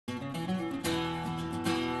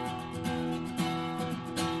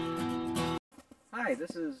Hi,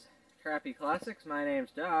 this is Crappy Classics. My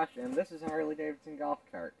name's Josh, and this is Harley Davidson golf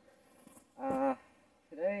cart.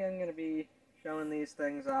 Today I'm going to be showing these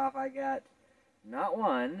things off. I got not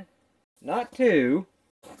one, not two,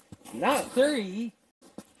 not three,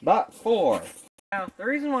 but four. Now, the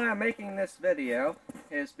reason why I'm making this video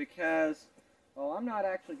is because, well, I'm not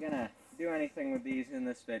actually going to do anything with these in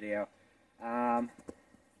this video.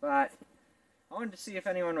 But I wanted to see if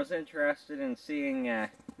anyone was interested in seeing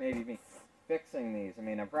maybe me fixing these. I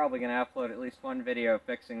mean, I'm probably going to upload at least one video of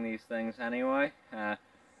fixing these things anyway. There's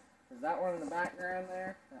that one in the background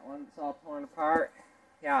there, that one that's all torn apart.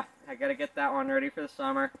 Yeah, I got to get that one ready for the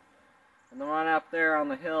summer. And the one up there on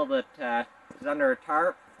the hill that is under a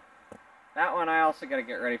tarp, that one I also got to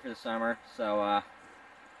get ready for the summer. So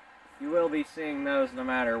you will be seeing those no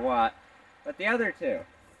matter what. But the other two,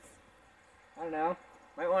 I don't know,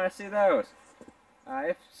 might want to see those.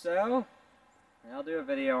 If so, I'll do a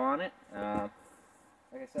video on it.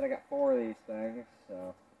 Like I said, I got four of these things, so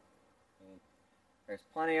I mean, there's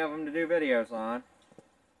plenty of them to do videos on.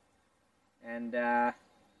 And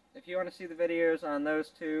if you want to see the videos on those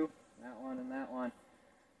two, that one and that one,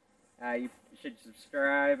 you should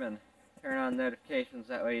subscribe and turn on notifications.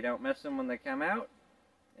 That way you don't miss them when they come out.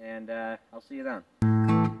 And I'll see you then.